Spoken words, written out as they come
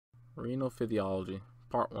Renal Physiology,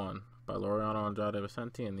 Part 1, by Laureano Andrade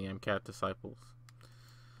Vicente and the MCAT disciples.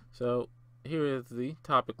 So, here is the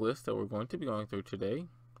topic list that we're going to be going through today.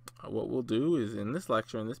 What we'll do is, in this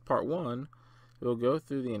lecture, in this Part 1, we'll go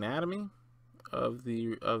through the anatomy of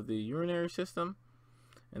the urinary system,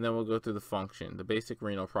 and then we'll go through the function, the basic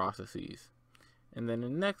renal processes. And then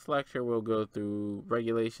in the next lecture, we'll go through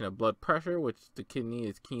regulation of blood pressure, which the kidney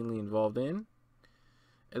is keenly involved in,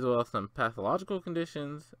 as well as some pathological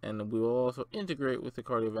conditions, and we will also integrate with the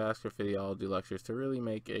cardiovascular physiology lectures to really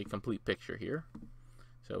make a complete picture here.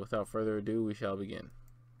 So without further ado, we shall begin.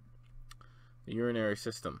 The urinary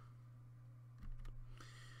system.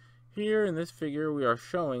 Here in this figure, we are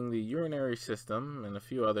showing the urinary system and a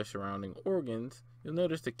few other surrounding organs. You'll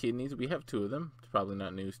notice the kidneys, we have two of them. It's probably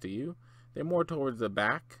not news to you. They're more towards the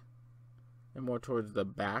back.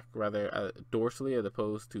 Rather dorsally as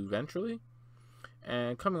opposed to ventrally.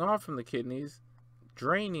 And coming off from the kidneys,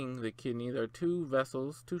 draining the kidney, there are two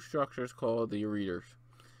vessels, two structures called the ureters.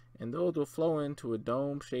 And those will flow into a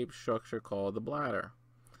dome-shaped structure called the bladder.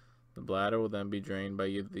 The bladder will then be drained by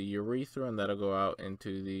the urethra, and that'll go out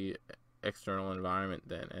into the external environment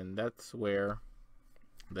then. And that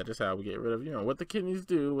is how we get rid of urine. What the kidneys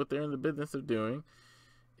do, what they're in the business of doing,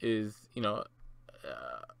 is,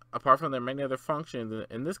 apart from their many other functions,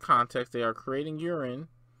 in this context, they are creating urine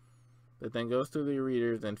that then goes through the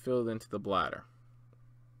ureters and fills into the bladder.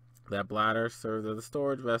 That bladder serves as a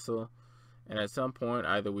storage vessel, and at some point,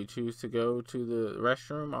 either we choose to go to the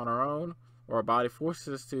restroom on our own, or our body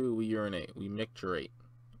forces us to, we urinate, we micturate,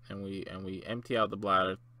 and we empty out the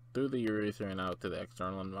bladder through the urethra and out to the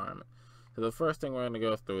external environment. So the first thing we're going to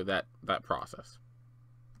go through is that process.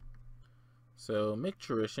 So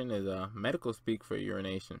micturition is a medical speak for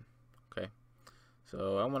urination. Okay,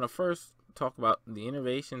 so I want to first talk about the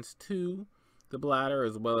innervations to the bladder,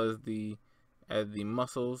 as well as the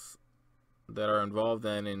muscles that are involved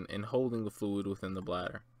in holding the fluid within the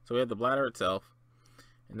bladder. So we have the bladder itself,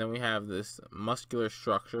 and then we have this muscular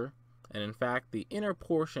structure, and in fact the inner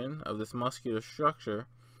portion of this muscular structure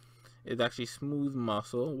is actually smooth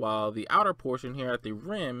muscle, while the outer portion here at the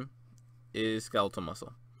rim is skeletal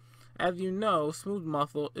muscle. As you know, smooth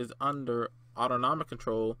muscle is under autonomic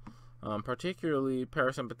control, particularly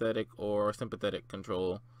parasympathetic or sympathetic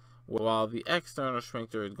control, while the external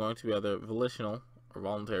sphincter is going to be either volitional or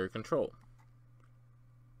voluntary control.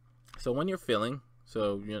 So when you're filling,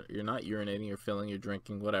 so you're not urinating, you're filling, you're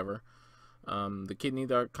drinking, whatever, the kidneys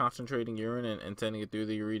are concentrating urine and sending it through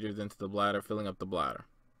the ureters into the bladder, filling up the bladder.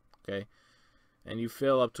 Okay, and you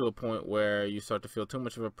fill up to a point where you start to feel too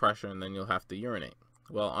much of a pressure, and then you'll have to urinate.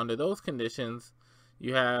 Well, under those conditions,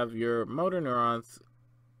 you have your motor neurons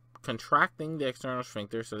contracting the external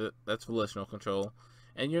sphincter, so that's volitional control.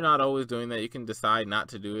 And you're not always doing that. You can decide not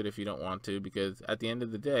to do it if you don't want to, because at the end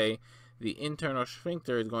of the day, the internal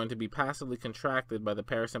sphincter is going to be passively contracted by the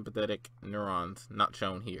parasympathetic neurons, not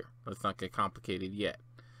shown here. Let's not get complicated yet.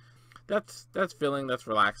 That's filling, that's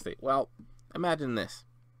relaxed state. Well, imagine this.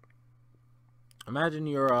 Imagine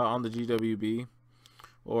you're on the GWB,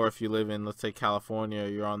 or if you live in, let's say, California,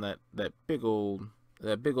 you're on that big old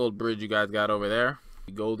bridge you guys got over there,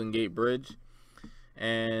 the Golden Gate Bridge,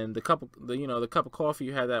 and the cup of coffee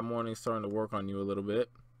you had that morning is starting to work on you a little bit.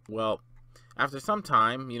 Well, after some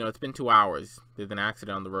time, it's been 2 hours. There's an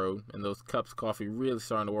accident on the road, and those cups of coffee really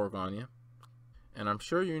starting to work on you. And I'm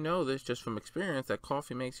sure you know this just from experience, that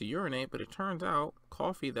coffee makes you urinate, but it turns out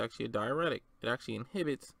coffee is actually a diuretic. It actually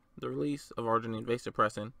inhibits the release of arginine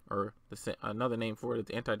vasopressin, or another name for it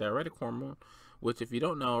is antidiuretic hormone, which, if you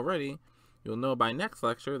don't know already, you'll know by next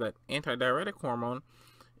lecture that antidiuretic hormone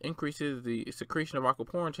increases the secretion of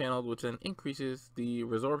aquaporin channels, which then increases the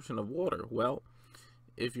resorption of water. Well,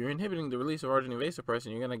 if you're inhibiting the release of arginine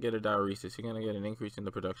vasopressin, you're going to get a diuresis. You're going to get an increase in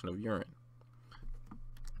the production of urine.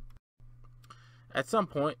 At some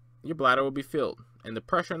point, your bladder will be filled, and the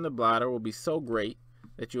pressure in the bladder will be so great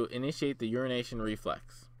that you'll initiate the urination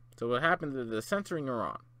reflex. So what happens is the sensory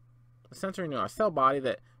neuron, a cell body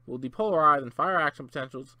that will depolarize and fire action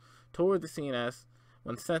potentials toward the CNS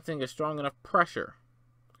when sensing a strong enough pressure.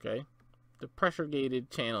 Okay, the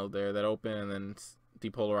pressure-gated channels there that open and then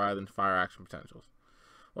depolarize and fire action potentials.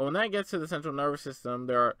 Well, when that gets to the central nervous system,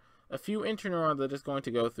 there are a few interneurons that it's going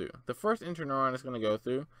to go through. The first interneuron it's going to go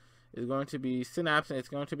through is going to be synapse, and it's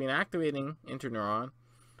going to be an activating interneuron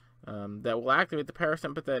that will activate the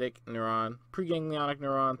parasympathetic neuron, preganglionic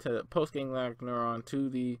neuron to postganglionic neuron to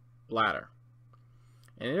the bladder.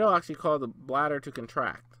 And it'll actually cause the bladder to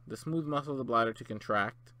contract, the smooth muscle of the bladder to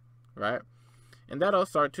contract, right? And that'll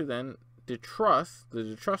start to then detruss, the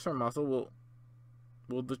detrusor muscle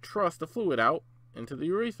will detruss the fluid out into the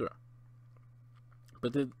urethra.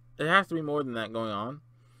 But it has to be more than that going on,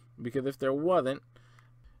 because if there wasn't,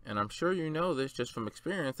 and I'm sure you know this just from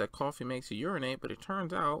experience, that coffee makes you urinate, but it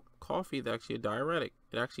turns out coffee is actually a diuretic.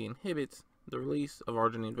 It actually inhibits the release of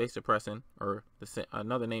arginine vasopressin, or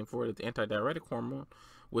another name for it is antidiuretic hormone,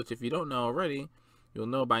 which, if you don't know already, you'll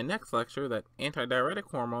know by next lecture that antidiuretic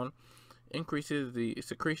hormone increases the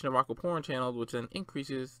secretion of aquaporin channels, which then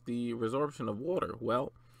increases the resorption of water.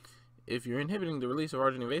 Well, if you're inhibiting the release of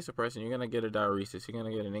arginine vasopressin, you're going to get a diuresis. You're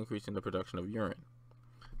going to get an increase in the production of urine.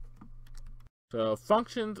 So,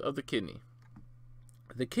 functions of the kidney.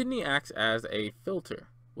 The kidney acts as a filter.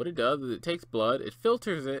 What it does is it takes blood, it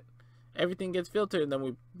filters it, everything gets filtered, and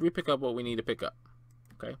then we pick up what we need to pick up.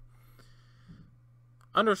 Okay?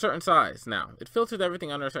 Under a certain size. Now, it filters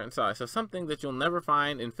everything under a certain size. So, something that you'll never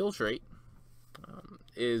find infiltrate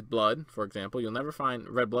is blood, for example. You'll never find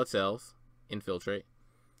red blood cells infiltrate.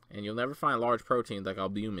 And you'll never find large proteins like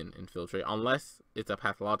albumin infiltrate, unless it's a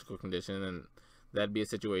pathological condition, and that'd be a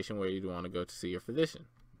situation where you'd want to go to see your physician.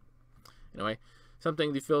 Anyway,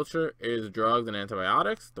 something to filter is drugs and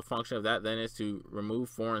antibiotics. The function of that then is to remove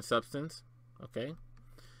foreign substance. Okay.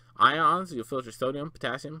 Ions, you'll filter sodium,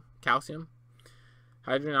 potassium, calcium,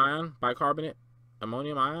 hydrogen ion, bicarbonate,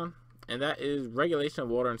 ammonium ion, and that is regulation of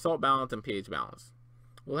water and salt balance and pH balance.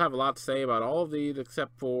 We'll have a lot to say about all of these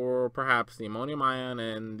except for perhaps the ammonium ion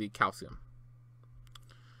and the calcium.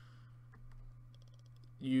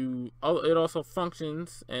 It also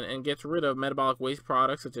functions and gets rid of metabolic waste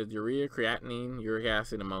products such as urea, creatinine, uric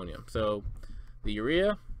acid, ammonium. So the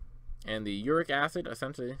urea and the uric acid,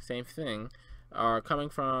 essentially same thing, are coming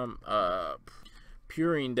from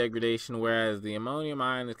purine degradation, whereas the ammonium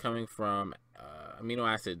ion is coming from amino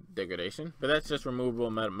acid degradation. But that's just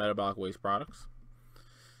removable metabolic waste products.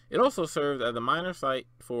 It also serves as a minor site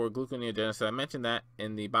for gluconeogenesis. I mentioned that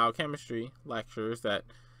in the biochemistry lectures, that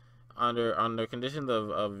under conditions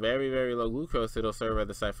of very, very low glucose, it'll serve as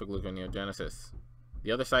a site for gluconeogenesis.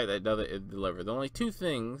 The other site that does it is the liver. There are only two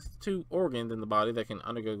organs in the body that can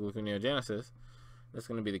undergo gluconeogenesis. That's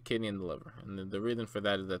going to be the kidney and the liver. And the reason for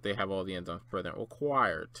that is that they have all the enzymes present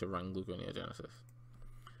required to run gluconeogenesis.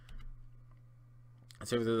 It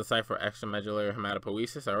serves as a site for extramedullary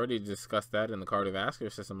hematopoiesis. I already discussed that in the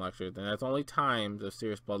cardiovascular system lectures, and that's only times of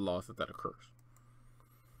serious blood loss that occurs.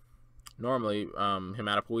 Normally,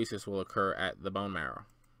 hematopoiesis will occur at the bone marrow.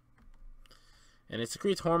 And it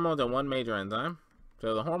secretes hormones and one major enzyme.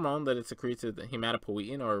 So the hormone that it secretes is the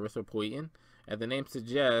hematopoietin or erythropoietin. As the name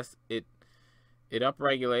suggests, it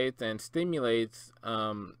upregulates and stimulates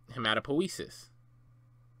hematopoiesis,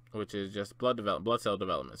 which is just blood cell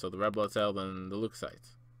development. So the red blood cells and the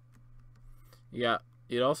leukocytes.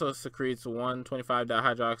 It also secretes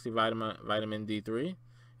 1,25-dihydroxy vitamin D3.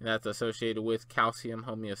 And that's associated with calcium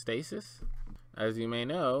homeostasis. As you may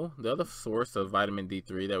know, the other source of vitamin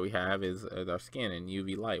D3 that we have is our skin and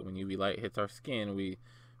UV light. When UV light hits our skin, we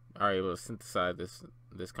are able to synthesize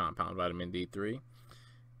this compound, vitamin D3.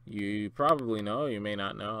 You probably know, you may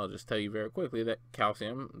not know, I'll just tell you very quickly that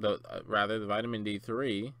the vitamin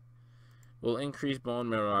D3 will increase bone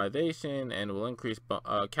mineralization and will increase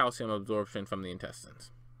calcium absorption from the intestines.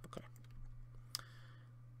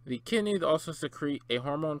 The kidneys also secrete a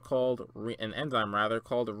hormone an enzyme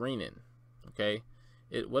called renin. Okay,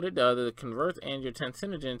 what it does is it converts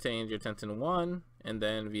angiotensinogen to angiotensin 1, and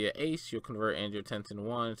then via ACE you'll convert angiotensin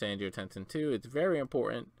 1 to angiotensin 2. It's very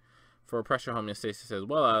important for pressure homeostasis as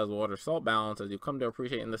well as water-salt balance, as you'll come to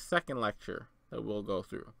appreciate in the second lecture that we'll go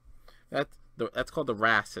through. That's called the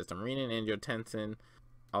RAS system, renin angiotensin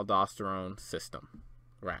aldosterone system,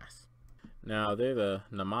 RAS. Now, there's a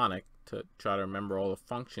mnemonic to try to remember all the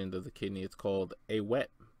functions of the kidney. It's called a wet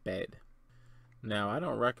bed. Now, I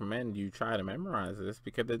don't recommend you try to memorize this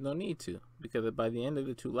because there's no need to. Because by the end of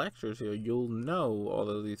the 2 lectures here, you'll know all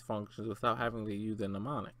of these functions without having to use a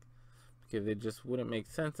mnemonic. Because it just wouldn't make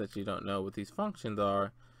sense that you don't know what these functions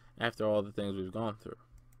are after all the things we've gone through.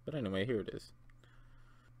 But anyway, here it is.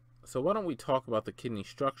 So why don't we talk about the kidney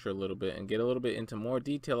structure a little bit and get a little bit into more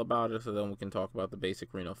detail about it, so then we can talk about the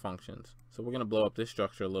basic renal functions. So we're going to blow up this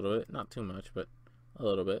structure a little bit, not too much, but a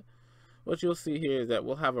little bit. What you'll see here is that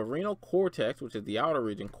we'll have a renal cortex, which is the outer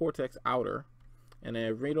region, cortex outer, and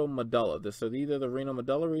a renal medulla. So these are the renal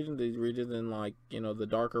medulla regions, these regions in the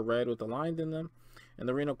darker red with the lines in them, and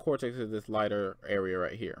the renal cortex is this lighter area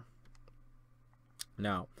right here.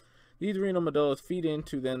 Now, these renal medullas feed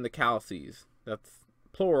into then the calyces. That's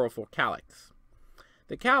plural for calyx.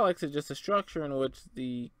 The calyx is just a structure in which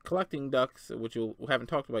the collecting ducts, which we haven't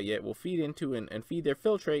talked about yet, will feed into and feed their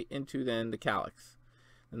filtrate into then the calyx.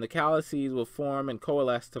 And the calyces will form and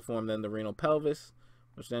coalesce to form then the renal pelvis,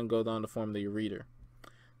 which then goes on to form the ureter.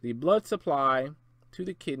 The blood supply to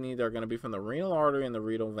the kidney that are going to be from the renal artery and the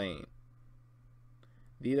renal vein.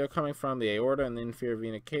 These are coming from the aorta and the inferior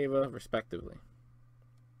vena cava, respectively.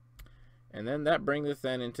 And then that brings us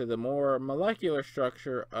then into the more molecular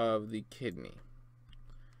structure of the kidney,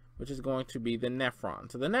 which is going to be the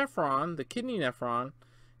nephron. So the nephron, the kidney nephron,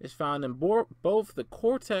 is found in both the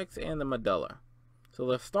cortex and the medulla. So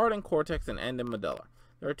the starting cortex and end in medulla.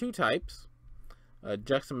 There are two types, a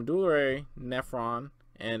juxtamedullary nephron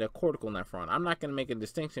and a cortical nephron. I'm not going to make a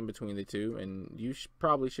distinction between the two, and you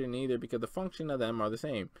probably shouldn't either, because the function of them are the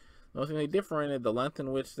same. The only thing they differ is the length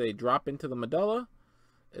in which they drop into the medulla,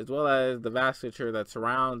 as well as the vasculature that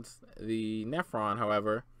surrounds the nephron.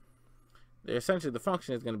 However, essentially the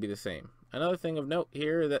function is going to be the same. Another thing of note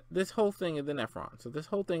here is that this whole thing is the nephron. So this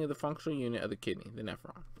whole thing is the functional unit of the kidney, the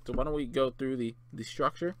nephron. So why don't we go through the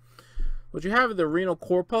structure. What you have is the renal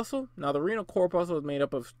corpuscle. Now the renal corpuscle is made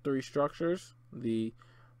up of three structures.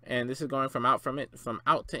 And this is going from out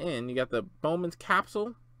to in. You got the Bowman's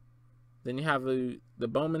capsule, then you have the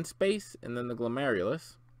Bowman space, and then the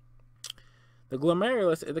glomerulus. The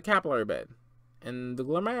glomerulus is the capillary bed, and the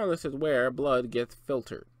glomerulus is where blood gets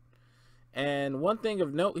filtered. And one thing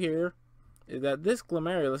of note here is that this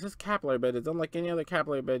glomerulus, this capillary bed, is unlike any other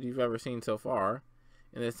capillary bed you've ever seen so far,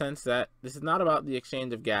 in the sense that this is not about the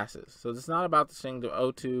exchange of gases. So this is not about the exchange of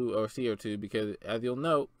O2 or CO2, because as you'll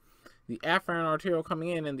note, the afferent arteriole coming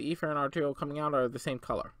in and the efferent arteriole coming out are the same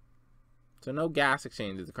color. So no gas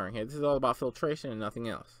exchange is occurring here. This is all about filtration and nothing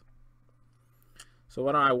else. So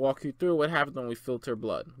why don't I walk you through what happens when we filter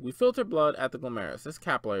blood. We filter blood at the glomerulus, this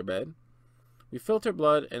capillary bed. We filter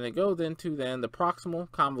blood and it goes into then the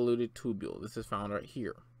proximal convoluted tubule. This is found right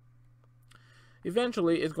here.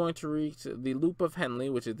 Eventually it's going to reach the loop of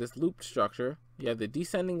Henle, which is this looped structure. You have the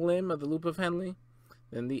descending limb of the loop of Henle,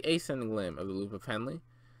 then the ascending limb of the loop of Henle.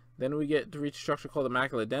 Then we get to reach a structure called the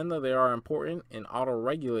macula denda. They are important in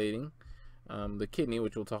auto-regulating the kidney,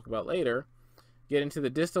 which we'll talk about later. Get into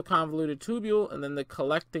the distal convoluted tubule and then the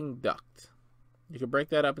collecting duct. You can break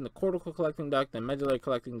that up into cortical collecting duct and medullary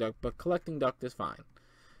collecting duct, but collecting duct is fine.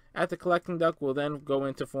 At the collecting duct, we'll then go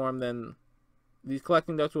into form, then these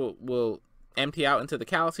collecting ducts will empty out into the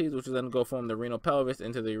calyces, which will then go form the renal pelvis,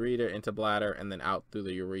 into the ureter, into bladder, and then out through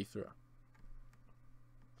the urethra.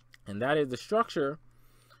 And that is the structure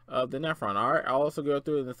of the nephron. Alright, I'll also go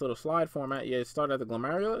through in this little slide format. You start at the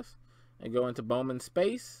glomerulus and go into Bowman's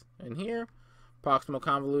space, and here, proximal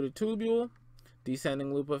convoluted tubule,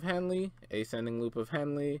 descending loop of Henle, ascending loop of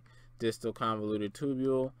Henle, distal convoluted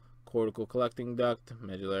tubule, cortical collecting duct,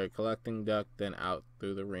 medullary collecting duct, then out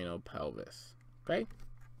through the renal pelvis. Okay?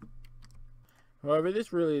 However,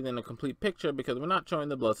 this really isn't a complete picture because we're not showing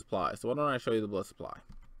the blood supply. So why don't I show you the blood supply?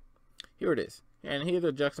 Here it is. And here's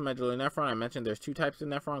the juxtamedullary nephron. I mentioned there's two types of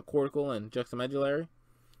nephron, cortical and juxtamedullary.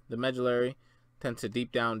 The medullary tends to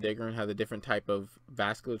deep down digger and has a different type of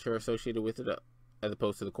vasculature associated with it as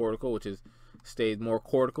opposed to the cortical, which is stays more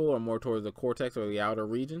cortical or more towards the cortex or the outer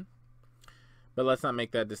region. But let's not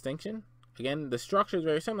make that distinction. Again, the structure is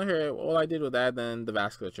very similar here. All I did was add then the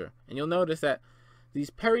vasculature. And you'll notice that these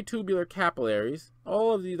peritubular capillaries,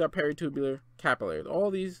 all of these are peritubular capillaries. All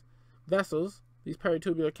these vessels, these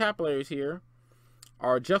peritubular capillaries here,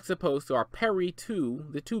 are juxtaposed to our to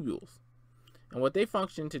the tubules. And what they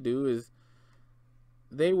function to do is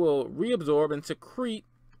they will reabsorb and secrete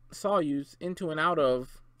solutes into and out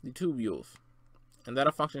of the tubules. And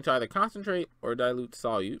that'll function to either concentrate or dilute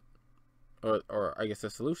solute, or I guess a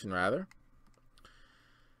solution rather.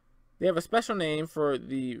 They have a special name for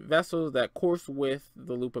the vessels that course with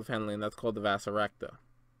the loop of Henle, and that's called the vasa recta.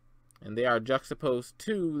 And they are juxtaposed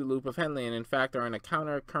to the loop of Henle, and in fact are in a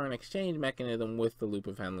counter current exchange mechanism with the loop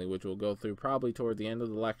of Henle, which we'll go through probably toward the end of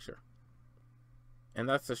the lecture. And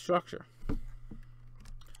that's the structure.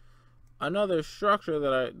 Another structure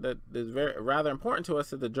that is rather important to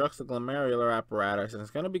us is the juxtaglomerular apparatus, and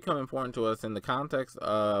it's going to become important to us in the context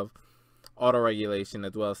of autoregulation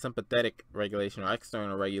as well as sympathetic regulation or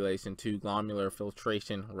external regulation to glomerular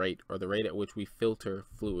filtration rate, or the rate at which we filter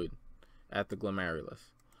fluid at the glomerulus.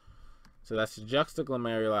 So that's the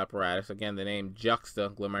juxtaglomerular apparatus. Again, the name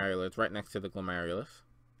juxtaglomerular, it's right next to the glomerulus.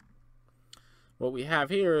 What we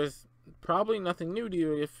have here is probably nothing new to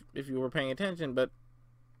you if you were paying attention, but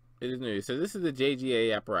it is new. So this is the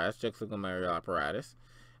JGA apparatus, juxtaglomerular apparatus.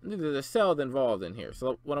 And there's a cell involved in here.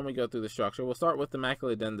 So why don't we go through the structure? We'll start with the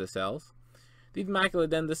macula denda cells. These macula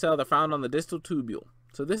denda cells are found on the distal tubule.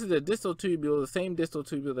 So this is a distal tubule, the same distal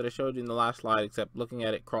tubule that I showed you in the last slide, except looking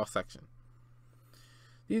at it cross-section.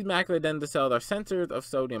 These macula denda cells are sensors of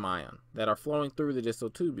sodium ion that are flowing through the distal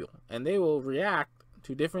tubule, and they will react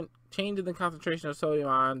to different changes in concentration of sodium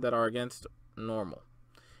ion that are against normal.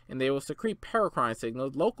 and they will secrete paracrine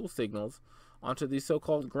signals, local signals, onto these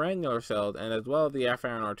so-called granular cells, and as well as the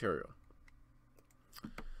afferent arteriole.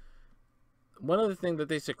 One of the things that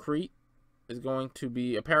they secrete is going to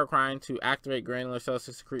be a paracrine to activate granular cells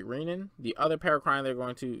to secrete renin. The other paracrine they're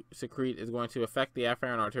going to secrete is going to affect the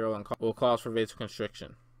afferent arteriole and will cause for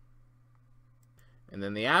vasoconstriction. And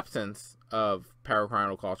then the absence of paracrine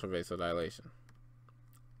will cause for vasodilation.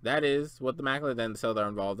 That is what the macular cells are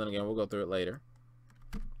involved in. Again, we'll go through it later.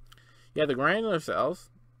 You have the granular cells.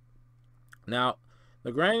 Now,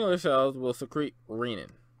 the granular cells will secrete renin.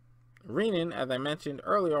 Renin, as I mentioned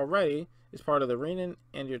earlier already, is part of the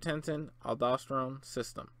renin-angiotensin-aldosterone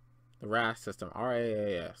system, the RAS system,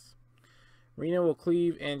 RAAS. Renin will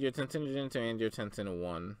cleave angiotensinogen to angiotensin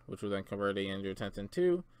 1, which will then convert to angiotensin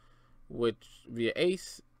 2, which via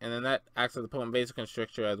ACE, and then that acts as a potent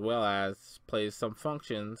vasoconstrictor as well as plays some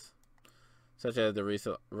functions such as the release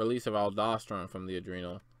of aldosterone from the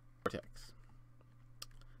adrenal cortex.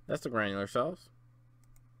 That's the granular cells.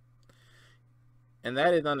 And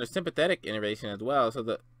that is under sympathetic innervation as well.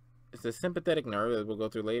 So it's the sympathetic nerve, as we'll go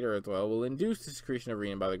through later as well, will induce the secretion of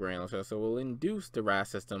renin by the granular cells. So will induce the RAS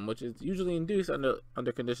system, which is usually induced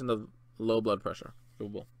under conditions of low blood pressure. So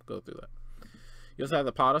we'll go through that. You also have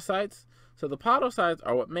the podocytes. So the podocytes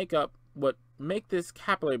are what make this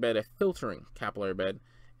capillary bed a filtering capillary bed,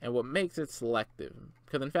 and what makes it selective.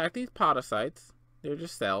 Because in fact, these podocytes, they're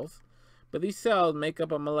just cells, but these cells make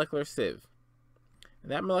up a molecular sieve.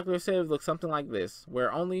 And that molecular sieve looks something like this,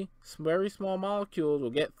 where only very small molecules will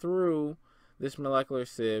get through this molecular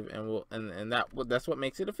sieve, and that's what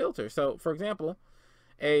makes it a filter. So, for example,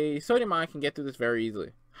 a sodium ion can get through this very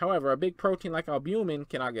easily. However, a big protein like albumin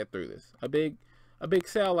cannot get through this. A big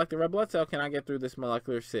cell like the red blood cell cannot get through this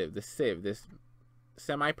molecular sieve, this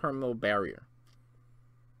semi-permeable barrier.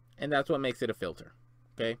 And that's what makes it a filter.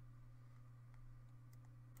 Okay?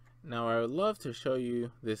 Now, I would love to show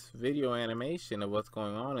you this video animation of what's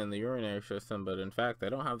going on in the urinary system, but in fact, I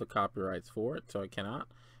don't have the copyrights for it, so I cannot.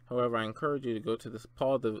 However, I encourage you to go to this,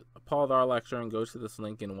 pause our lecture and go to this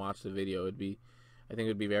link and watch the video. I think it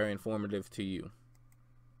would be very informative to you.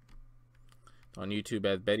 On YouTube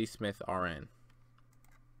as Betty Smith RN.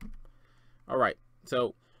 Alright,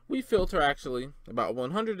 so we filter actually about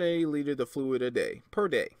 180 liters of fluid a day, per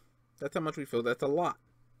day. That's how much we filter. That's a lot.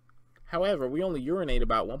 However, we only urinate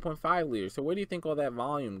about 1.5 liters. So where do you think all that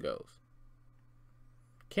volume goes?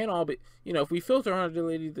 Can't all be, if we filter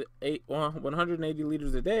 180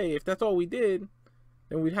 liters a day, if that's all we did,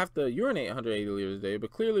 then we'd have to urinate 180 liters a day.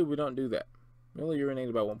 But clearly we don't do that. We only urinate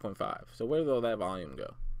about 1.5. So where does all that volume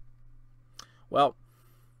go? Well,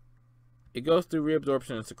 it goes through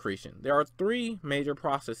reabsorption and secretion. There are three major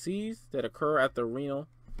processes that occur at the renal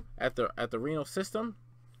system,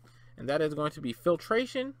 and that is going to be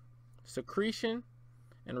filtration, secretion,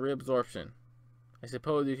 and reabsorption. I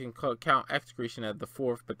suppose you can count excretion as the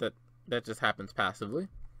fourth, but that just happens passively.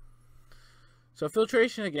 So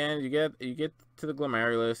filtration, again, you get to the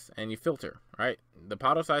glomerulus and you filter, right? The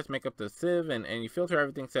podocytes make up the sieve, and you filter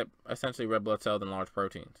everything except essentially red blood cells and large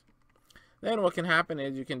proteins. Then what can happen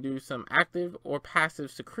is you can do some active or passive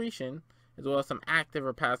secretion, as well as some active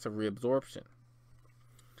or passive reabsorption.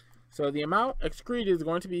 So the amount excreted is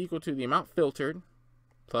going to be equal to the amount filtered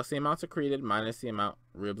plus the amount secreted minus the amount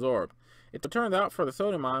reabsorbed. It turns out for the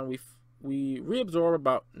sodium ion, we reabsorb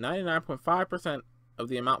about 99.5% of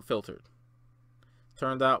the amount filtered.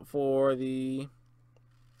 Turns out for the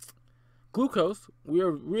glucose, we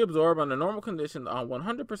reabsorb under normal conditions on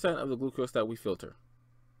 100% of the glucose that we filter.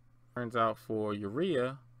 Turns out for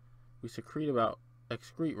urea, we excrete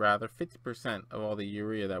 50% of all the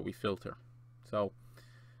urea that we filter. So,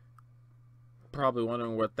 probably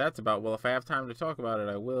wondering what that's about. Well, if I have time to talk about it,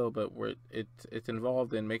 I will, but it's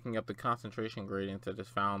involved in making up the concentration gradient that is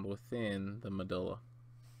found within the medulla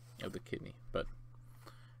of the kidney. But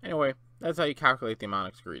anyway, that's how you calculate the amount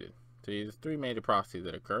excreted. So there's three major processes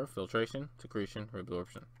that occur: filtration, secretion,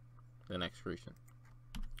 reabsorption, then excretion.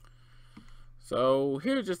 So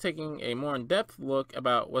here's just taking a more in-depth look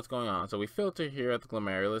about what's going on. So we filter here at the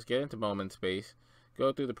glomerulus, get into Bowman space,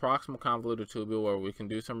 go through the proximal convoluted tubule where we can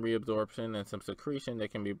do some reabsorption and some secretion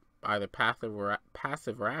that can be either passive or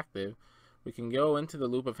active. We can go into the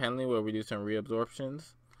loop of Henle where we do some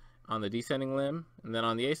reabsorptions on the descending limb, and then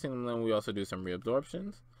on the ascending limb we also do some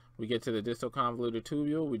reabsorptions. We get to the distal convoluted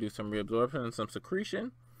tubule, we do some reabsorption and some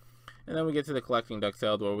secretion. And then we get to the collecting duct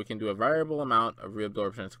cells where we can do a variable amount of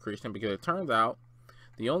reabsorption and secretion, because it turns out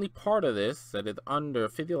the only part of this that is under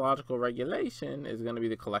physiological regulation is going to be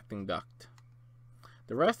the collecting duct.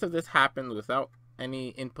 The rest of this happens without any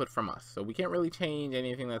input from us. So we can't really change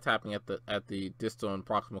anything that's happening at the distal and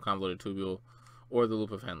proximal convoluted tubule or the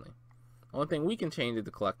loop of Henle. The only thing we can change is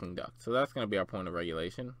the collecting duct. So that's going to be our point of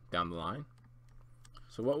regulation down the line.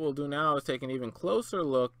 So what we'll do now is take an even closer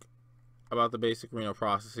look about the basic renal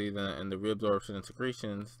processes and the reabsorption and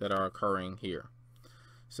secretions that are occurring here.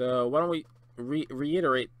 So why don't we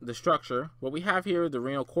reiterate the structure. What we have here is the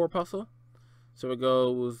renal corpuscle. So it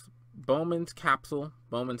goes Bowman's capsule,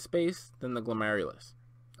 Bowman's space, then the glomerulus.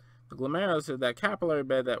 The glomerulus is that capillary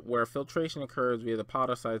bed where filtration occurs via the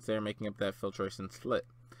podocytes there, making up that filtration slit.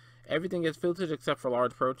 Everything gets filtered except for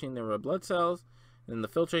large protein and red blood cells. Then the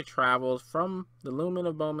filtrate travels from the lumen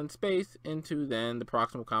of Bowman's space into then the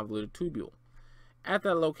proximal convoluted tubule. At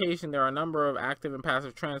that location, there are a number of active and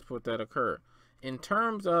passive transport that occur. In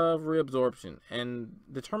terms of reabsorption, and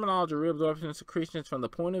the terminology of reabsorption and secretion is from the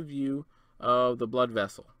point of view of the blood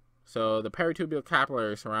vessel. So the peritubular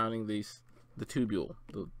capillary surrounding the tubule,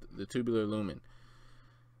 the tubular lumen.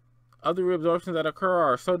 Other reabsorptions that occur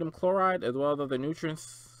are sodium chloride as well as other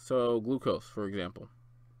nutrients, so glucose, for example.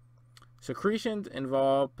 Secretions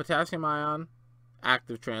involve potassium ion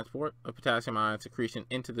active transport of potassium ion secretion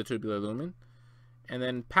into the tubular lumen. And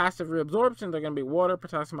then passive reabsorptions are going to be water,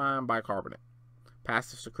 potassium ion, bicarbonate.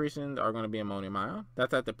 Passive secretions are going to be ammonium ion.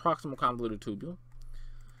 That's at the proximal convoluted tubule.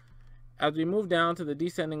 As we move down to the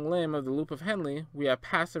descending limb of the loop of Henle, we have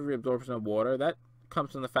passive reabsorption of water. That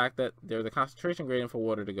comes from the fact that there's a concentration gradient for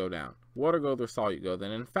water to go down. Water goes where solute goes.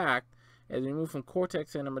 And in fact, as we move from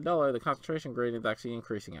cortex into medulla, the concentration gradient is actually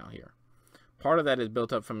increasing out here. Part of that is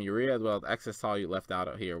built up from urea as well as excess solute left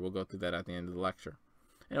out here. We'll go through that at the end of the lecture.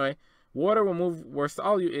 Anyway, water will move where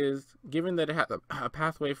solute is, given that it has a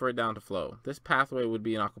pathway for it down to flow. This pathway would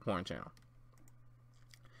be an aquaporin channel.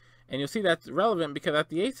 And you'll see that's relevant because at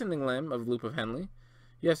the ascending limb of the loop of Henle,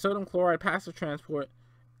 you have sodium chloride passive transport,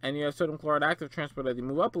 and you have sodium chloride active transport as you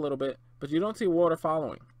move up a little bit, but you don't see water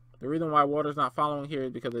following. The reason why water is not following here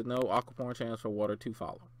is because there's no aquaporin channels for water to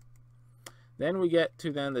follow. Then we get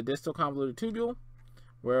to the distal convoluted tubule,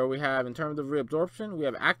 where we have, in terms of reabsorption, we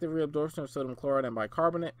have active reabsorption of sodium chloride and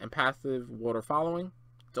bicarbonate and passive water following.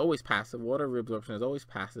 It's always passive. Water reabsorption is always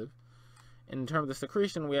passive. And in terms of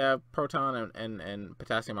secretion, we have proton and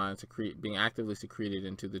potassium ion being actively secreted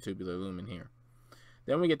into the tubular lumen here.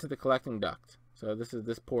 Then we get to the collecting duct. So this is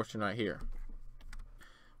this portion right here.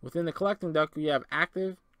 Within the collecting duct, we have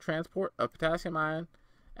active transport of potassium ion,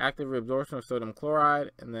 active reabsorption of sodium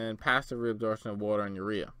chloride, and then passive reabsorption of water and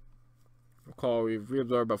urea. Recall we've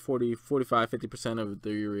reabsorbed about 45-50% of the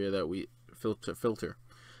urea that we filter.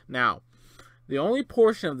 Now, the only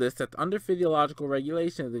portion of this that's under physiological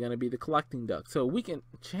regulation is going to be the collecting duct. So we can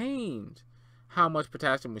change how much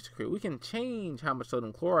potassium we secrete. We can change how much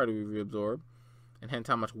sodium chloride we reabsorb, and hence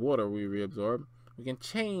how much water we reabsorb. We can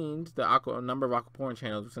change the number of aquaporin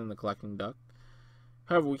channels within the collecting duct.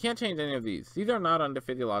 However, we can't change any of these. These are not under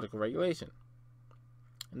physiological regulation.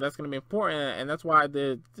 And that's going to be important, and that's why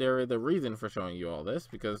there is a reason for showing you all this,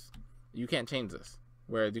 because you can't change this,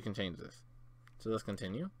 whereas you can change this. So let's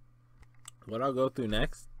continue. What I'll go through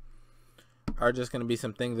next are just going to be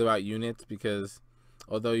some things about units, because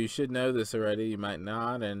although you should know this already, you might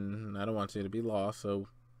not, and I don't want you to be lost, so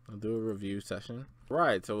I'll do a review session.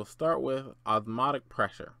 Right, so we'll start with osmotic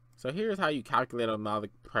pressure. So here's how you calculate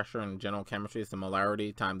osmotic pressure in general chemistry. It's the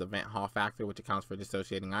molarity times the Van Hoff factor, which accounts for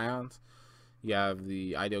dissociating ions. You have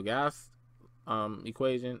the ideal gas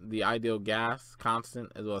equation, the ideal gas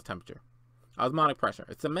constant, as well as temperature. Osmotic pressure.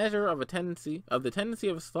 It's a measure of the tendency of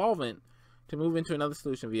a solvent to move into another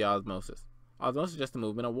solution via osmosis. Osmosis is just the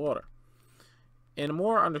movement of water. In a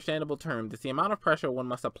more understandable terms, it's the amount of pressure one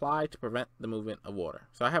must apply to prevent the movement of water.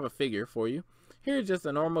 So I have a figure for you. Here's just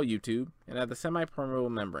a normal U-tube, and it has a semi-permeable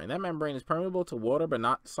membrane. That membrane is permeable to water, but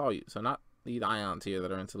not solute, so not these ions here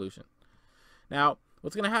that are in solution. Now,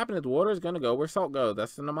 what's going to happen is water is going to go where salt goes.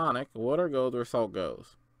 That's the mnemonic. Water goes where salt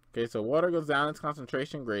goes. Okay, so water goes down its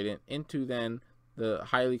concentration gradient into then the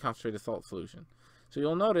highly concentrated salt solution. So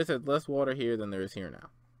you'll notice there's less water here than there is here now.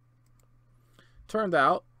 Turns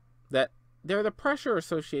out that there's a pressure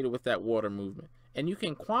associated with that water movement, and you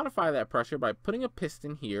can quantify that pressure by putting a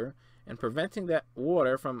piston here and preventing that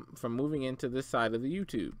water from moving into this side of the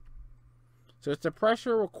U-tube. So it's the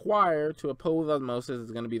pressure required to oppose osmosis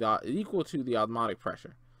is going to be equal to the osmotic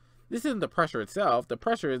pressure. This isn't the pressure itself. The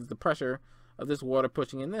pressure is the pressure of this water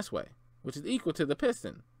pushing in this way, which is equal to the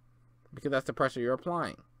piston, because that's the pressure you're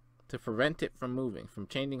applying to prevent it from moving, from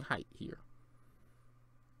changing height here.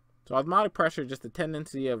 So osmotic pressure is just the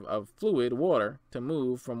tendency of fluid, water, to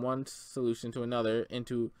move from one solution to another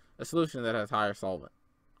into a solution that has higher solvent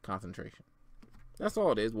concentration. That's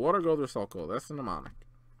all it is. Water goes where salt goes. That's the mnemonic.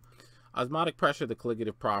 Osmotic pressure, the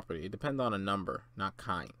colligative property. It depends on a number, not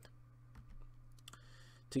kind.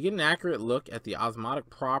 To get an accurate look at the osmotic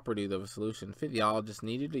properties of a solution, physiologists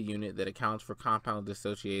needed a unit that accounts for compounds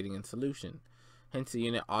dissociating in solution. Hence, the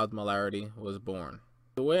unit osmolarity was born.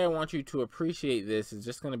 The way I want you to appreciate this is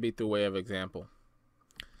just going to be through way of example.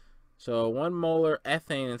 So 1 molar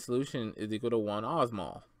ethane in solution is equal to 1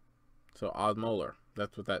 osmol. So osmolar,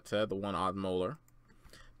 that's what that said, the 1 osmolar.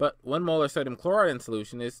 But 1 molar sodium chloride in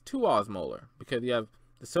solution is 2 osmolar, because you have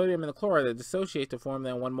the sodium and the chloride that dissociate to form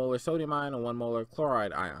then 1 molar sodium ion and 1 molar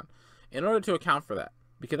chloride ion. In order to account for that,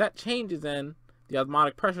 because that changes then the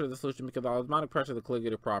osmotic pressure of the solution, because the osmotic pressure is a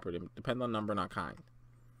colligative property, depends on number, not kind.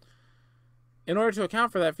 In order to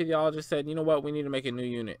account for that, physiologists said, you know what, we need to make a new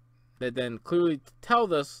unit that then clearly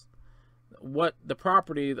tells us what the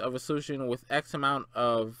properties of a solution with X amount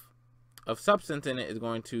of substance in it is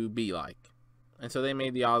going to be like. And so they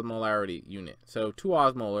made the osmolarity unit. So 2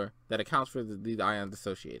 osmolar that accounts for these ions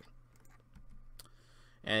dissociating.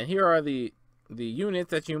 And here are the units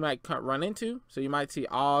that you might run into. So you might see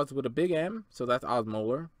os with a big M, so that's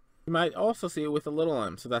osmolar. You might also see it with a little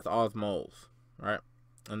m, so that's osmoles, right?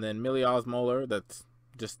 And then milliosmolar, that's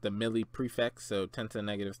just the milli prefix, so 10 to the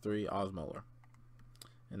negative 3 osmolar.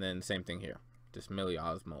 And then same thing here, just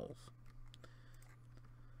milliosmoles.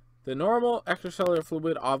 The normal extracellular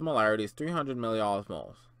fluid osmolarity is 300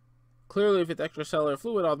 milliosmoles. Clearly, if it's extracellular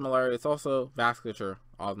fluid osmolarity, it's also vasculature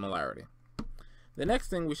osmolarity. The next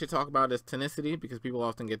thing we should talk about is tonicity, because people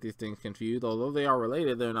often get these things confused. Although they are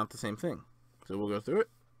related, they're not the same thing. So we'll go through it.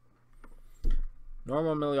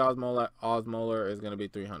 Normal milliosmolar is going to be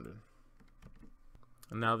 300.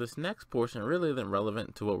 Now this next portion really isn't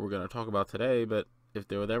relevant to what we're going to talk about today, but if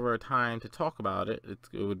there was ever a time to talk about it,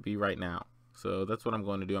 it would be right now. So that's what I'm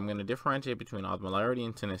going to do. I'm going to differentiate between osmolarity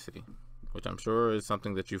and tonicity, which I'm sure is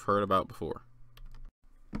something that you've heard about before.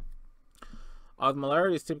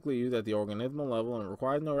 Osmolarity is typically used at the organismal level and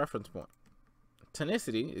requires no reference point.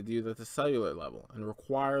 Tonicity is used at the cellular level and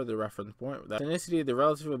requires the reference point. That tonicity is the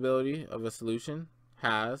relative ability of a solution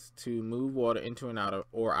has to move water into and out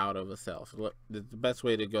of a cell. So the best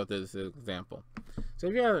way to go through this example. So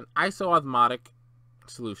if you have an isoosmotic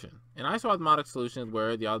solution, an isoosmotic solution is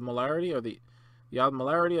where the osmolarity of the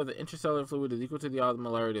intracellular fluid is equal to the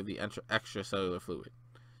osmolarity of the extracellular fluid.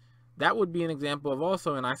 That would be an example of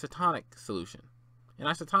also an isotonic solution. An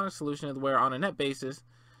isotonic solution is where on a net basis,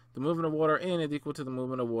 the movement of water in is equal to the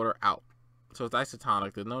movement of water out. So it's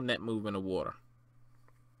isotonic. There's no net movement of water.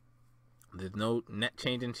 There's no net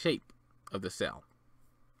change in shape of the cell.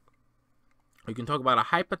 You can talk about a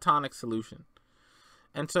hypotonic solution.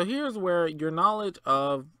 And so here's where your knowledge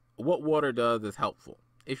of what water does is helpful.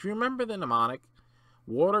 If you remember the mnemonic,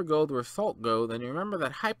 water goes where salt goes, then you remember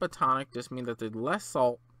that hypotonic just means that there's less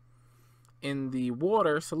salt in the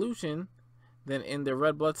water solution than in the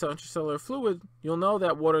red blood cell intracellular fluid. You'll know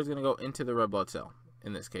that water is going to go into the red blood cell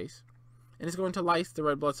in this case. And it's going to lyse the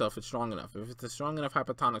red blood cell if it's strong enough, if it's a strong enough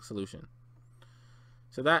hypotonic solution.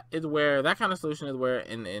 So that is where, that kind of solution is where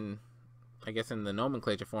I guess in the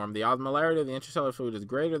nomenclature form, the osmolarity of the intracellular fluid is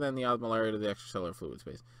greater than the osmolarity of the extracellular fluid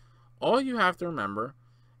space. All you have to remember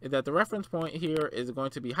is that the reference point here is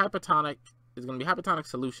going to be hypotonic,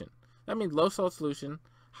 solution. That means low salt solution,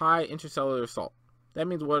 high intracellular salt. That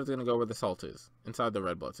means water is going to go where the salt is, inside the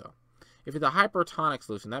red blood cell. If it's a hypertonic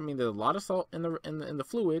solution, that means there's a lot of salt in the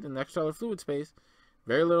fluid, in the extracellular fluid space,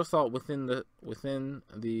 very little salt within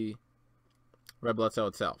the red blood cell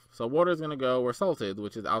itself. So water is going to go where salt is,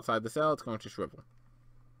 which is outside the cell. It's going to shrivel.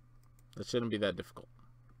 That shouldn't be that difficult.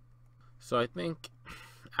 So I think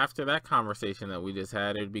after that conversation that we just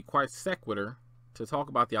had, it would be quite sequitur to talk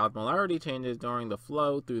about the osmolarity changes during the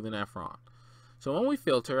flow through the nephron. So when we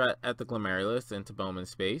filter at the glomerulus into Bowman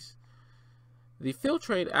space, the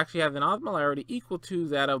filtrate actually has an osmolarity equal to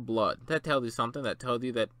that of blood. That tells you something. That tells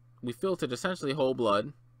you that we filtered essentially whole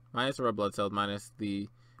blood, minus the red blood cells, minus the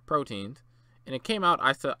proteins, and it came out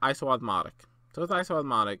isoosmotic. So it's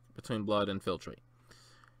isoosmotic between blood and filtrate.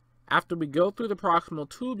 After we go through the proximal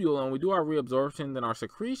tubule and we do our reabsorption and our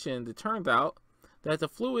secretions, it turns out that the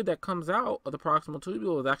fluid that comes out of the proximal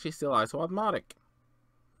tubule is actually still isoosmotic.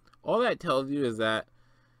 All that tells you is that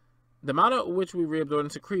the amount at which we reabsorbed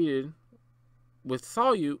and secreted with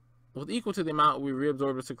solute was equal to the amount we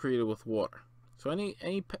reabsorbed and secreted with water. So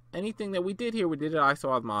anything that we did here, we did it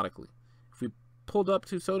isoosmotically. If we pulled up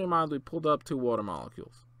 2 sodium ions, we pulled up 2 water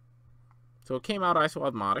molecules. So it came out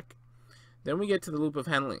isoosmotic. Then we get to the loop of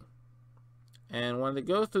Henle. And when it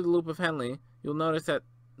goes through the loop of Henle, you'll notice that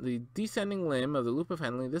the descending limb of the loop of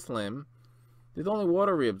Henle, this limb, there's only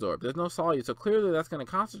water reabsorbed. There's no solute. So clearly that's going to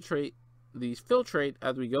concentrate the filtrate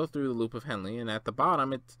as we go through the loop of Henle. And at the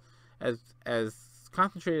bottom, it's as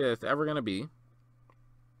concentrated as it's ever going to be.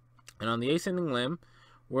 And on the ascending limb,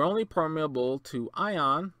 we're only permeable to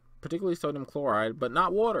ion, particularly sodium chloride, but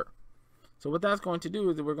not water. So what that's going to do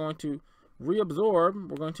is that we're going to reabsorb,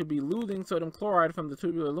 we're going to be losing sodium chloride from the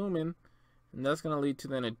tubular lumen, and that's going to lead to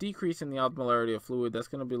then a decrease in the osmolarity of fluid. That's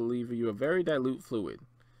going to leave you a very dilute fluid.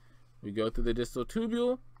 We go through the distal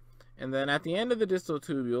tubule, and then at the end of the distal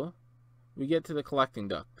tubule, we get to the collecting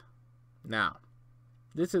duct. Now,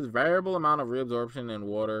 this is variable amount of reabsorption in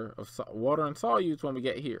water and solutes when we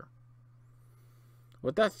get here.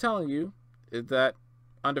 What that's telling you is that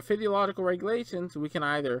under physiological regulations, we can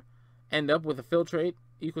either end up with a filtrate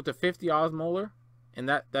equal to 50 osmolar, and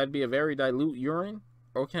that'd be a very dilute urine,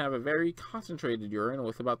 or we can have a very concentrated urine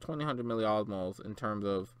with about 2000 milliosmoles in terms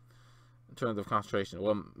of concentration,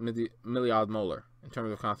 well, milliosmolar in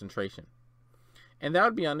terms of concentration. And that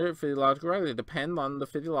would be under physiological regulation. It depends on the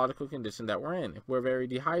physiological condition that we're in. If we're very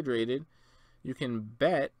dehydrated, you can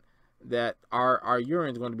bet that our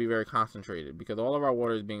urine is going to be very concentrated because all of our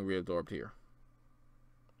water is being reabsorbed here.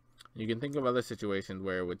 You can think of other situations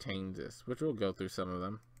where it would change this, which we'll go through some of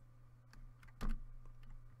them.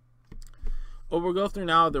 Well, we'll go through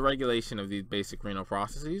now the regulation of these basic renal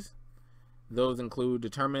processes. Those include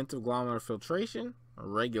determinants of glomerular filtration,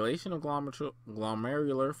 regulation of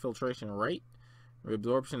glomerular filtration rate,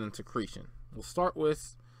 reabsorption and secretion. We'll start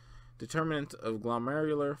with determinants of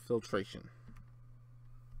glomerular filtration.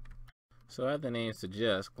 So as the name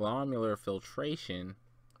suggests, glomerular filtration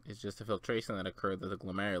is just a filtration that occurs at the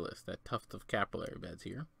glomerulus, that tuft of capillary beds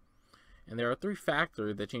here. And there are three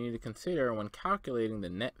factors that you need to consider when calculating the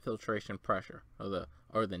net filtration pressure,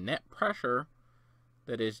 or the net pressure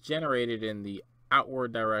that is generated in the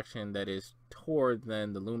outward direction that is towards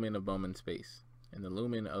then the lumen of Bowman space and the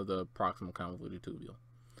lumen of the proximal convoluted tubule.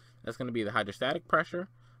 That's going to be the hydrostatic pressure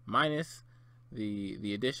minus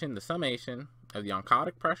the addition, the summation of the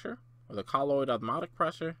oncotic pressure, or the colloid osmotic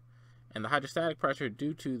pressure, and the hydrostatic pressure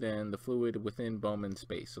due to then the fluid within Bowman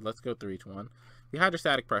space. So let's go through each one. The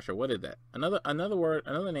hydrostatic pressure, what is that?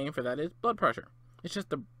 Another name for that is blood pressure. It's just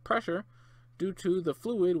the pressure due to the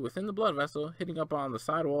fluid within the blood vessel hitting up on the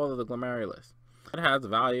side wall of the glomerulus. It has a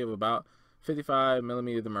value of about 55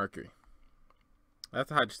 millimeters of mercury. That's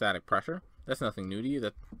the hydrostatic pressure. That's nothing new to you.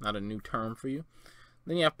 That's not a new term for you.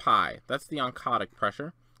 Then you have pi. That's the oncotic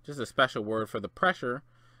pressure. Just a special word for the pressure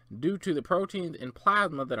due to the proteins in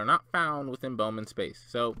plasma that are not found within Bowman space.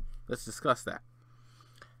 So let's discuss that.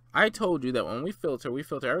 I told you that when we filter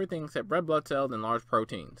everything except red blood cells and large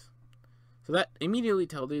proteins. So that immediately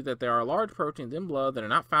tells you that there are large proteins in blood that are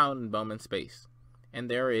not found in Bowman space. And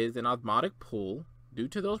there is an osmotic pool due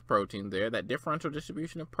to those proteins there, that differential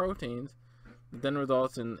distribution of proteins, then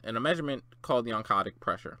results in a measurement called the oncotic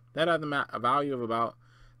pressure. That has a value of about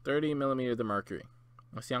 30 millimeters of mercury.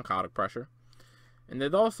 That's the oncotic pressure. And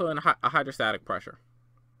there's also a hydrostatic pressure.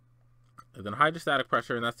 There's a hydrostatic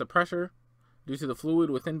pressure, and that's the pressure due to the fluid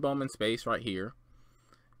within Bowman space right here,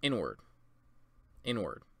 inward.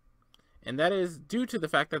 And that is due to the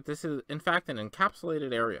fact that this is, in fact, an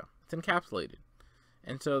encapsulated area. It's encapsulated.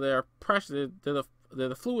 And so there are pressure, there's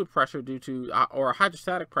a fluid pressure due to, or a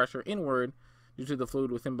hydrostatic pressure inward due to the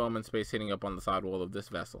fluid within Bowman space hitting up on the side wall of this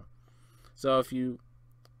vessel. So if you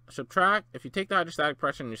take the hydrostatic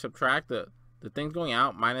pressure and you subtract the things going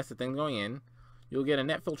out minus the things going in, you'll get a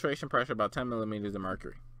net filtration pressure about 10 millimeters of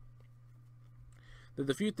mercury. There's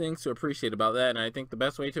a few things to appreciate about that, and I think the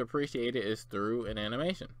best way to appreciate it is through an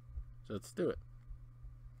animation. So let's do it.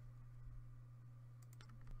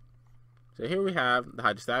 So here we have the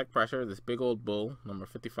hydrostatic pressure, this big old bull, number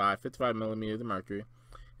 55 millimeters of mercury.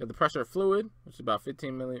 You have the pressure of fluid, which is about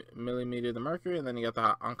 15 millimeters of mercury, and then you got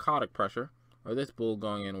the oncotic pressure, or this bull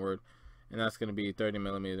going inward, and that's going to be 30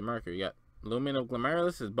 millimeters of mercury. You got lumen of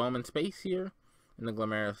glomerulus is Bowman space here, and the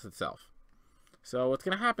glomerulus itself. So what's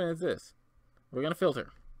going to happen is this. We're going to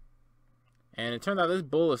filter. And it turns out this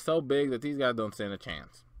bull is so big that these guys don't stand a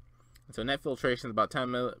chance. And so net filtration is about 10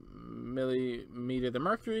 millimeters of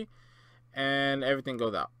mercury, and everything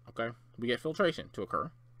goes out. Okay, we get filtration to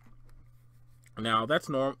occur. Now that's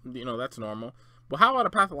that's normal. But how about a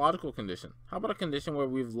pathological condition? How about a condition where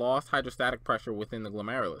we've lost hydrostatic pressure within the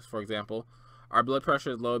glomerulus? For example, our blood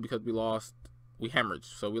pressure is low because we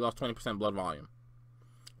hemorrhaged, so we lost 20% blood volume.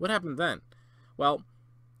 What happens then? Well,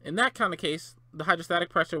 in that kind of case, the hydrostatic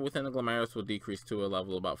pressure within the glomerulus will decrease to a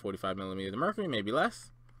level of about 45 millimeters of mercury, maybe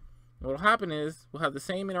less. And what will happen is we'll have the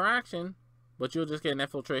same interaction, but you'll just get net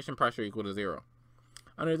filtration pressure equal to 0.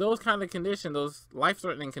 Under those kind of conditions, those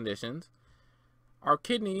life-threatening conditions, our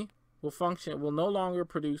kidney will no longer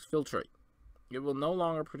produce filtrate. It will no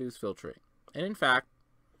longer produce filtrate. And in fact,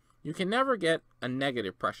 you can never get a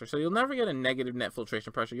negative pressure. So you'll never get a negative net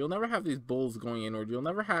filtration pressure. You'll never have these bulbs going inward. You'll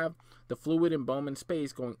never have the fluid in Bowman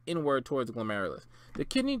space going inward towards the glomerulus. The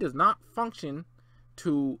kidney does not function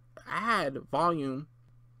to add volume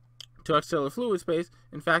to extracellular fluid space.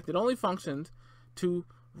 In fact, it only functions to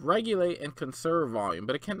regulate and conserve volume,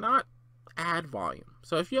 but it cannot add volume.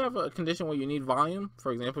 So if you have a condition where you need volume,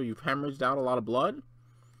 for example, you've hemorrhaged out a lot of blood,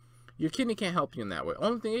 your kidney can't help you in that way.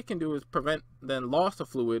 Only thing it can do is prevent then loss of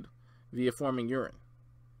fluid via forming urine,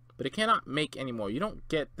 but it cannot make any more. You don't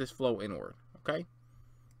get this flow inward, okay?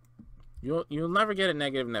 You'll never get a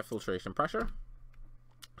negative net filtration pressure.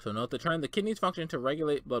 So note the trend. The kidneys function to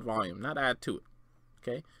regulate blood volume, not add to it,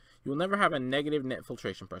 okay? You'll never have a negative net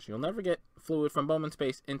filtration pressure. You'll never get fluid from Bowman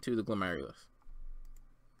space into the glomerulus.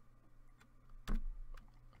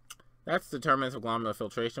 That's determinants of glomerular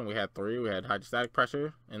filtration. We had three. We had hydrostatic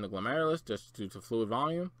pressure in the glomerulus just due to fluid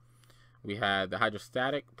volume. We had the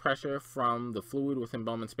hydrostatic pressure from the fluid within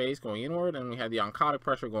Bowman space going inward, and we had the oncotic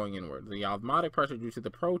pressure going inward. The osmotic pressure due to the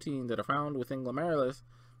proteins that are found within glomerulus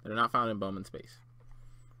that are not found in Bowman space.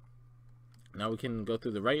 Now we can go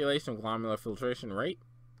through the regulation of glomerular filtration rate,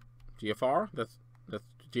 GFR. That's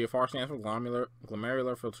GFR stands for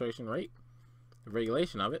glomerular filtration rate, the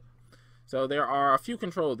regulation of it. So there are a few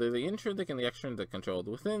controls. There's the intrinsic and the extrinsic controls.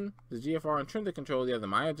 Within the GFR intrinsic control, you have the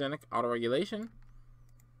myogenic autoregulation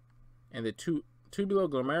and the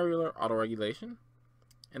tubuloglomerular autoregulation.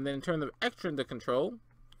 And then in terms of extrinsic control,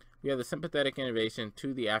 we have the sympathetic innervation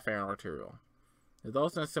to the afferent arteriole. There's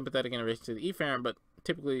also a sympathetic innervation to the efferent, but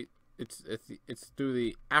typically it's through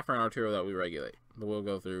the afferent arteriole that we regulate. But we'll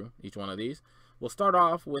go through each one of these. We'll start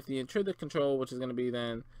off with the intrinsic control, which is going to be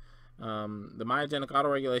then the myogenic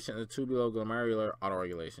autoregulation and the tubuloglomerular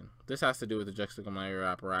autoregulation. This has to do with the juxtaglomerular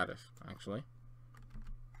apparatus, actually.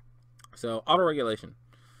 So, autoregulation.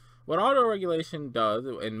 What autoregulation does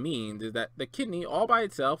and means is that the kidney, all by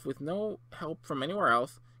itself, with no help from anywhere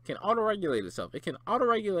else, can autoregulate itself. It can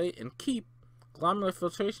autoregulate and keep glomerular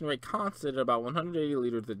filtration rate constant at about 180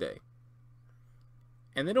 liters a day.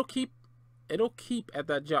 And it'll keep at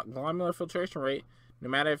that glomerular filtration rate no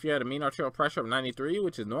matter if you had a mean arterial pressure of 93,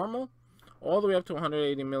 which is normal, all the way up to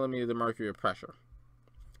 180 millimeters of mercury of pressure.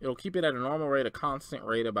 It'll keep it at a normal rate, a constant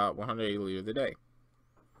rate, about 180 liters a day.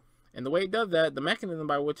 And the way it does that, the mechanism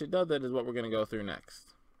by which it does that is what we're going to go through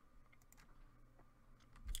next.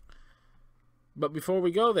 But before we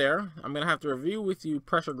go there, I'm going to have to review with you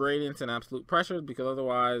pressure gradients and absolute pressure, because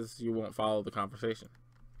otherwise you won't follow the conversation.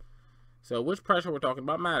 So which pressure we're talking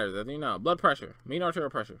about matters, as you know. Blood pressure, mean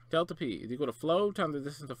arterial pressure, delta P is equal to flow times the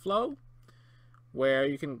distance of flow, where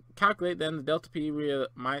you can calculate then the delta P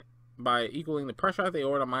by equaling the pressure at the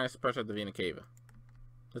aorta minus the pressure at the vena cava.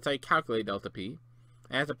 That's how you calculate delta P.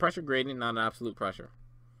 And it's a pressure gradient, not an absolute pressure.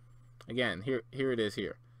 Again, here it is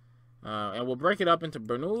here. And we'll break it up into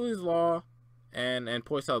Bernoulli's law and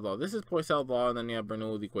Poiseuille's law. This is Poiseuille's law, and then you have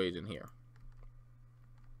Bernoulli's equation here.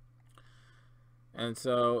 And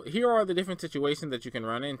so here are the different situations that you can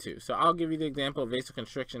run into. So I'll give you the example of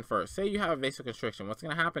vasoconstriction first. Say you have vasoconstriction. What's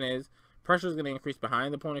going to happen is pressure is going to increase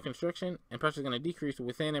behind the point of constriction, and pressure is going to decrease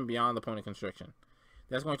within and beyond the point of constriction.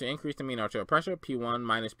 That's going to increase the mean arterial pressure, P1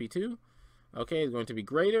 minus P2. Okay, is going to be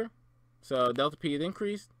greater. So delta P is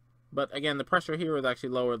increased. But again, the pressure here is actually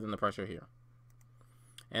lower than the pressure here.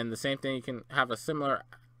 And the same thing, you can have a similar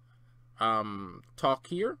talk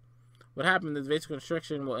here. What happens is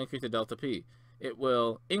vasoconstriction will increase the delta P. It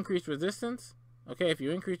will increase resistance. Okay, if you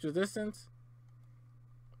increase resistance,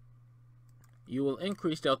 you will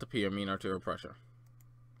increase delta P, or mean arterial pressure.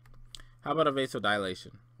 How about a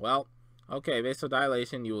vasodilation? Well, okay,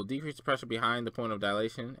 vasodilation, you will decrease the pressure behind the point of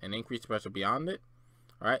dilation and increase the pressure beyond it.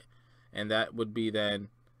 All right, and that would be then,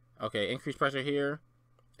 okay, increase pressure here,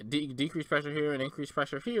 decrease pressure here, and increase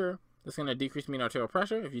pressure here. That's going to decrease mean arterial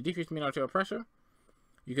pressure. If you decrease mean arterial pressure,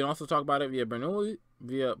 you can also talk about it via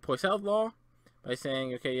Poiseuille's law, by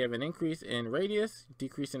saying, okay, you have an increase in radius,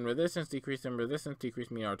 decrease in resistance, decrease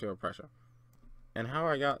mean arterial pressure. And how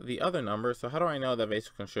I got the other number, so how do I know that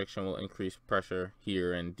vasoconstriction will increase pressure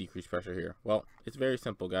here and decrease pressure here? Well, it's very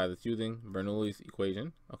simple, guys. It's using Bernoulli's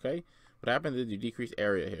equation, okay? What happens is you decrease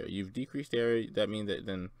area here. You've decreased area, that means that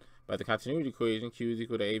then by the continuity equation, Q is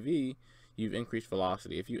equal to AV, you've increased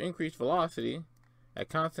velocity. If you increase velocity at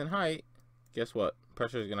constant height, guess what?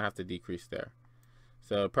 Pressure is going to have to decrease there.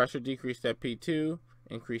 So pressure decreased at P2,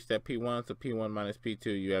 increased at P1, so P1 minus P2,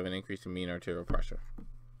 you have an increase in mean arterial pressure.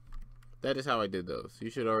 That is how I did those. You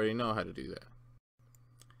should already know how to do that.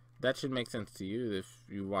 That should make sense to you if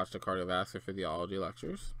you watched the cardiovascular physiology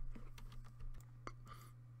lectures.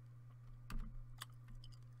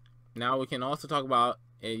 Now we can also talk about,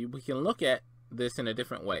 we can look at this in a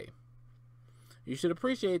different way. You should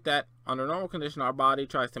appreciate that under normal condition, our body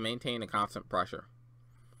tries to maintain a constant pressure.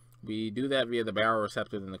 We do that via the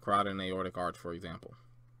baroreceptors in the carotid and aortic arch, for example.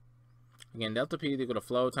 Again, delta P is equal to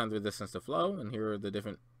flow times resistance to flow, and here are the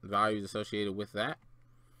different values associated with that.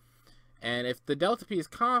 And if the delta P is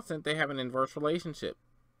constant, they have an inverse relationship.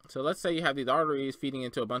 So let's say you have these arteries feeding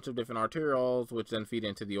into a bunch of different arterioles, which then feed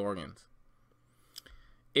into the organs.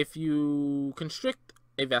 If you constrict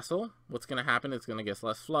a vessel, what's going to happen? It's going to get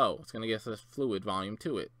less flow. It's going to get less fluid volume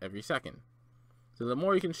to it every second. So the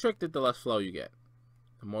more you constrict it, the less flow you get.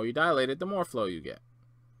 The more you dilate it, the more flow you get.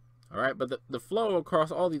 Alright, but the flow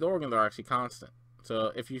across all these organs are actually constant.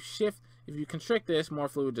 So if you constrict this, more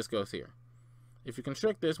fluid just goes here. If you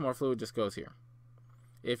constrict this, more fluid just goes here.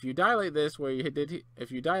 If you dilate this where you did,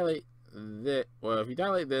 if you dilate this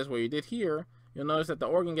where you did here, you'll notice that the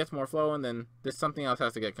organ gets more flow, and then this something else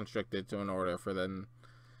has to get constricted in order for then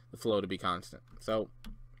the flow to be constant. So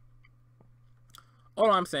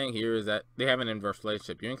all I'm saying here is that they have an inverse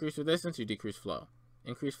relationship. You increase resistance, you decrease flow.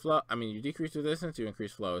 You decrease resistance, you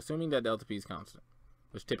increase flow, assuming that delta P is constant,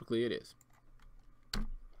 which typically it is.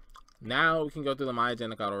 Now we can go through the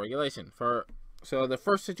myogenic autoregulation. So the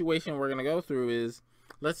first situation we're going to go through is,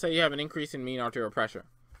 let's say you have an increase in mean arterial pressure,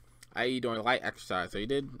 i.e. during light exercise. So you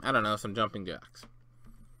did, I don't know, some jumping jacks.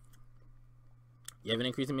 You have an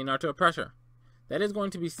increase in mean arterial pressure. That is going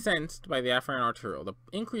to be sensed by the afferent arteriole. The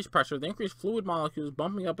increased pressure, the increased fluid molecules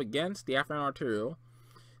bumping up against the afferent arteriole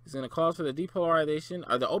is going to cause for the depolarization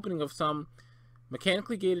or the opening of some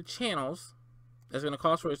mechanically gated channels. That's going to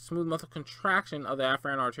cause for a smooth muscle contraction of the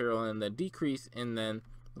afferent arteriole and the decrease in then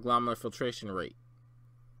the glomerular filtration rate.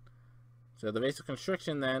 So the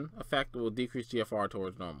vasoconstriction then effect will decrease GFR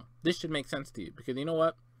towards normal. This should make sense to you because you know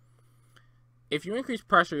what? If you increase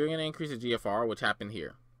pressure, you're going to increase the GFR, which happened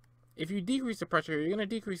here. If you decrease the pressure, you're going to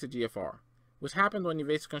decrease the GFR, which happens when you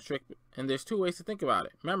vasoconstrict. And there's two ways to think about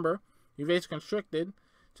it. Remember, you vasoconstricted,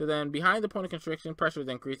 so then behind the point of constriction, pressure is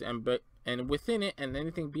increased, and within it and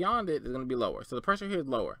anything beyond it is going to be lower. So the pressure here is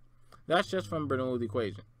lower. That's just from Bernoulli's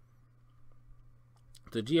equation.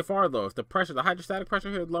 The GFR is lower. If the hydrostatic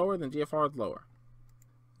pressure here is lower, then GFR is lower.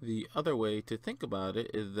 The other way to think about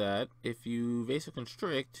it is that if you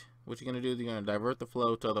vasoconstrict, what you're going to do is you're going to divert the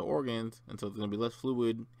flow to other organs, and so there's going to be less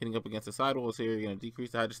fluid hitting up against the sidewalls here. You're going to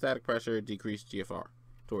decrease the hydrostatic pressure, decrease GFR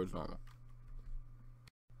towards normal.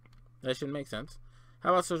 That should make sense.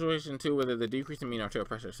 How about situation 2 where there's a decrease in mean arterial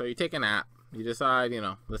pressure? So you take a nap, you decide,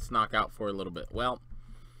 let's knock out for a little bit. Well,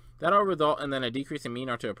 that'll result in then a decrease in mean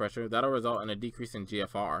arterial pressure. That'll result in a decrease in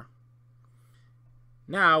GFR.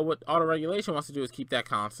 Now, what autoregulation wants to do is keep that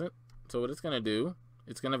constant. So what it's going to do,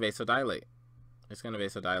 it's going to vasodilate. It's going to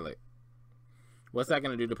vasodilate. What's that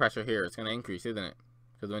going to do to pressure here? It's going to increase, isn't it?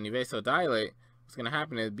 Because when you vasodilate, what's going to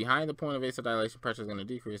happen is behind the point of vasodilation, pressure is going to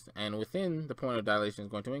decrease, and within the point of dilation is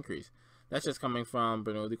going to increase. That's just coming from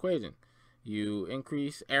Bernoulli's equation. You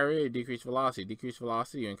increase area, you decrease velocity. Decrease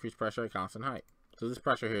velocity, you increase pressure at constant height. So this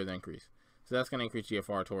pressure here is increased. So that's going to increase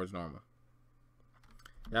GFR towards normal.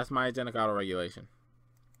 That's myogenic autoregulation.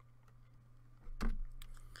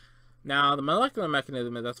 Now, the molecular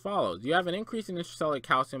mechanism is as follows. You have an increase in intracellular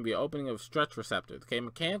calcium via opening of stretch receptors, okay,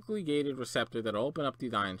 mechanically gated receptors that open up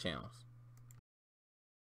these ion channels.